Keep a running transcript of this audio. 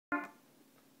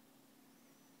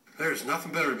There's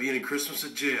nothing better than being in Christmas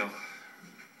at jail.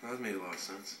 That made a lot of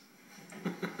sense.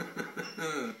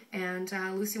 And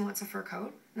Lucy wants a fur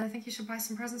coat, and I think you should buy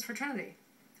some presents for Trinity.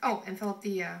 Oh, and fill up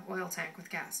the oil tank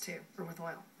with gas, too. Or with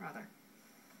oil, rather.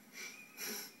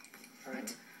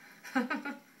 Right.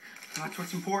 That's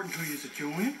what's important to you, is it,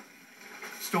 Julian?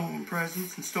 Stolen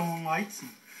presents and stolen lights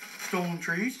and stolen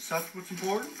trees? Is that what's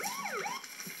important? What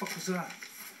the fuck was that?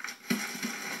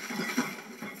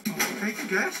 Oh, take a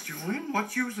guess, Julian.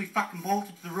 What's usually fucking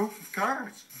bolted to the roof of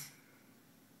cars?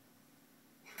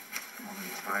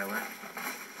 Tyler.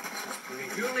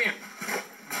 Julian,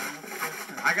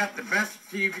 I got the best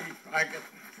TV I got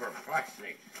for fuck's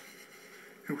sake.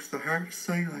 It was the hardest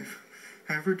thing I've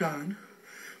ever done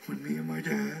when me and my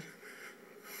dad...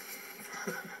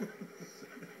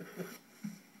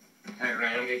 Hey,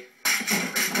 Randy,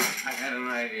 I had an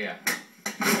idea.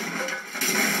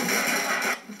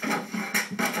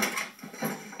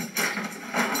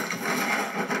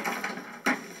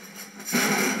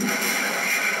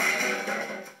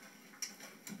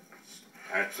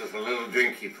 Starts with a little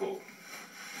drinky pool.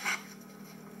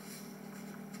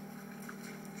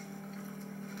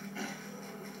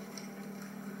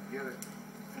 Get it.